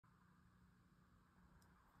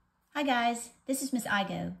Hi guys, this is Miss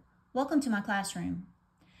Igo. Welcome to my classroom.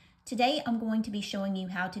 Today I'm going to be showing you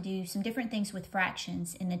how to do some different things with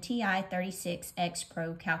fractions in the TI-36X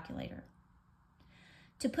Pro calculator.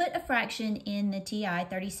 To put a fraction in the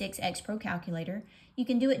TI-36X Pro calculator, you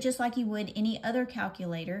can do it just like you would any other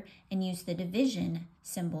calculator and use the division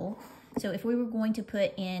symbol. So if we were going to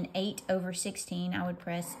put in 8 over 16, I would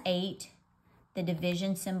press 8, the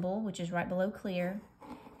division symbol, which is right below clear,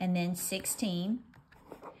 and then 16.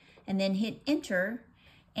 And then hit enter,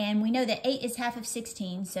 and we know that 8 is half of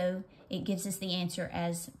 16, so it gives us the answer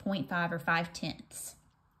as 0.5 or 5/10.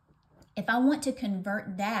 If I want to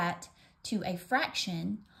convert that to a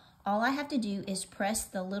fraction, all I have to do is press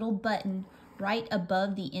the little button right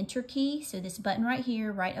above the enter key. So this button right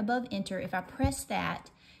here, right above enter, if I press that,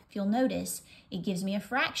 if you'll notice, it gives me a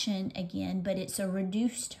fraction again, but it's a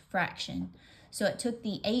reduced fraction. So it took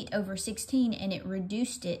the 8 over 16 and it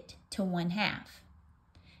reduced it to 1/2.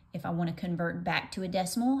 If I want to convert back to a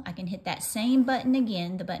decimal, I can hit that same button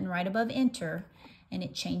again, the button right above enter, and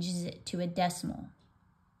it changes it to a decimal.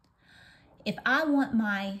 If I want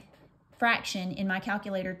my fraction in my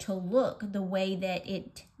calculator to look the way that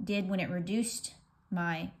it did when it reduced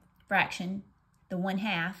my fraction, the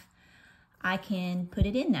 1/2, I can put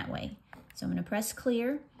it in that way. So I'm going to press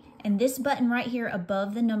clear, and this button right here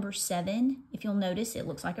above the number 7, if you'll notice, it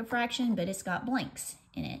looks like a fraction, but it's got blanks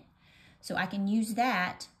in it. So I can use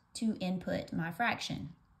that to input my fraction.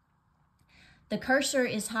 The cursor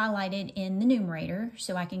is highlighted in the numerator,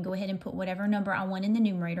 so I can go ahead and put whatever number I want in the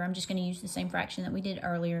numerator. I'm just going to use the same fraction that we did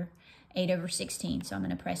earlier, 8 over 16. So I'm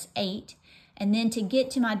going to press 8, and then to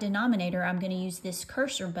get to my denominator, I'm going to use this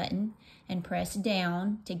cursor button and press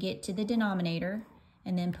down to get to the denominator,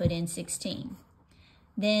 and then put in 16.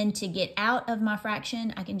 Then to get out of my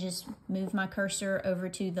fraction, I can just move my cursor over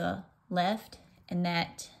to the left, and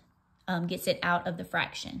that gets it out of the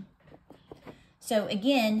fraction. So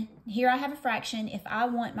again, here I have a fraction. If I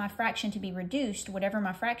want my fraction to be reduced, whatever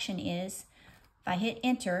my fraction is, if I hit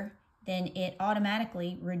enter, then it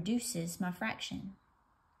automatically reduces my fraction.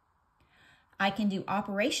 I can do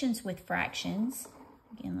operations with fractions.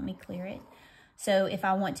 Again, let me clear it. So if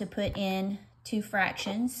I want to put in two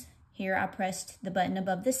fractions, here I pressed the button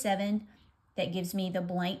above the 7. That gives me the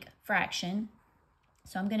blank fraction.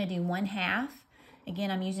 So I'm going to do 1/2.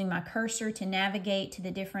 Again, I'm using my cursor to navigate to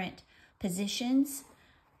the different positions.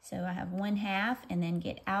 So I have 1/2 and then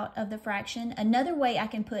get out of the fraction. Another way I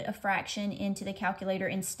can put a fraction into the calculator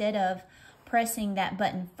instead of pressing that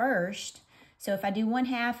button first. So if I do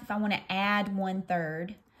 1/2, if I want to add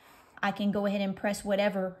 1/3, I can go ahead and press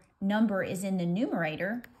whatever number is in the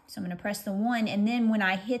numerator. So I'm going to press the 1, and then when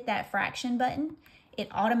I hit that fraction button, it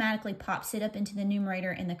automatically pops it up into the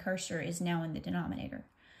numerator and the cursor is now in the denominator.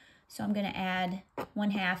 So I'm going to add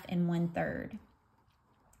 1/2 and 1/3.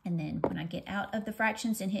 And then when I get out of the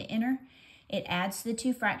fractions and hit enter, it adds the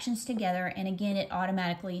two fractions together, and again, it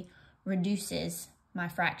automatically reduces my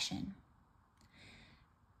fraction.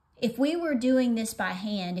 If we were doing this by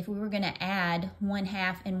hand, if we were going to add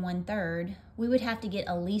 1/2 and 1/3, we would have to get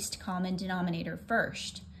a least common denominator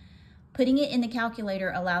first. Putting it in the calculator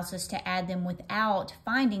allows us to add them without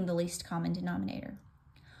finding the least common denominator.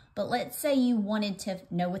 But let's say you wanted to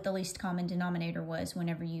know what the least common denominator was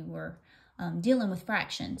whenever you were dealing with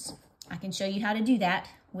fractions. I can show you how to do that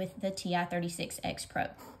with the TI-36X Pro.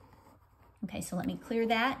 Okay, so let me clear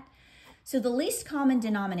that. So the least common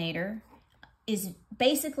denominator is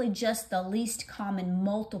basically just the least common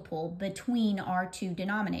multiple between our two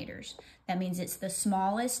denominators. That means it's the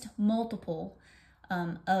smallest multiple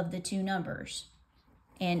of the two numbers.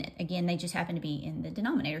 And again, they just happen to be in the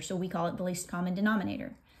denominator, so we call it the least common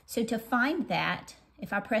denominator. So to find that,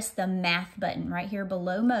 if I press the math button right here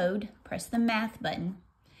below mode, press the math button,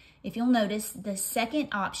 if you'll notice, the second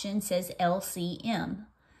option says LCM.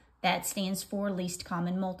 That stands for least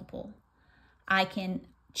common multiple. I can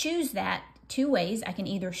choose that two ways. I can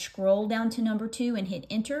either scroll down to number 2 and hit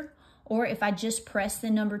enter, or if I just press the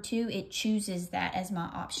number 2, it chooses that as my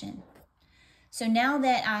option. So now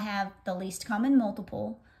that I have the least common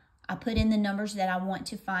multiple, I put in the numbers that I want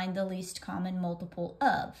to find the least common multiple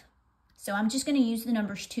of. So I'm just going to use the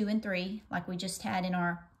numbers 2 and 3 like we just had in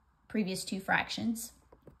our previous two fractions.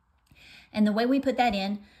 And the way we put that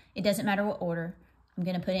in, it doesn't matter what order. I'm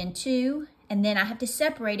going to put in 2, and then I have to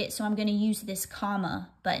separate it, so I'm going to use this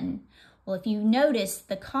comma button. Well, if you notice,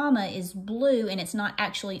 the comma is blue and it's not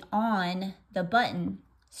actually on the button.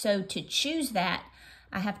 So to choose that,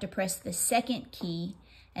 I have to press the second key,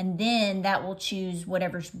 and then that will choose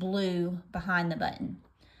whatever's blue behind the button.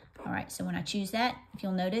 All right, so when I choose that, if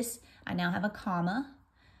you'll notice, I now have a comma.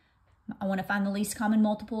 I want to find the least common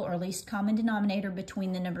multiple or least common denominator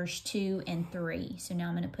between the numbers 2 and 3. So now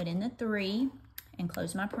I'm going to put in the 3 and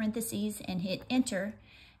close my parentheses and hit enter.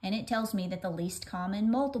 And it tells me that the least common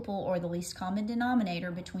multiple or the least common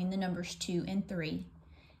denominator between the numbers 2 and 3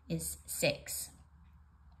 is 6.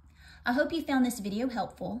 I hope you found this video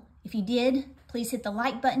helpful. If you did, please hit the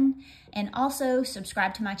like button and also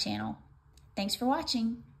subscribe to my channel. Thanks for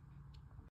watching.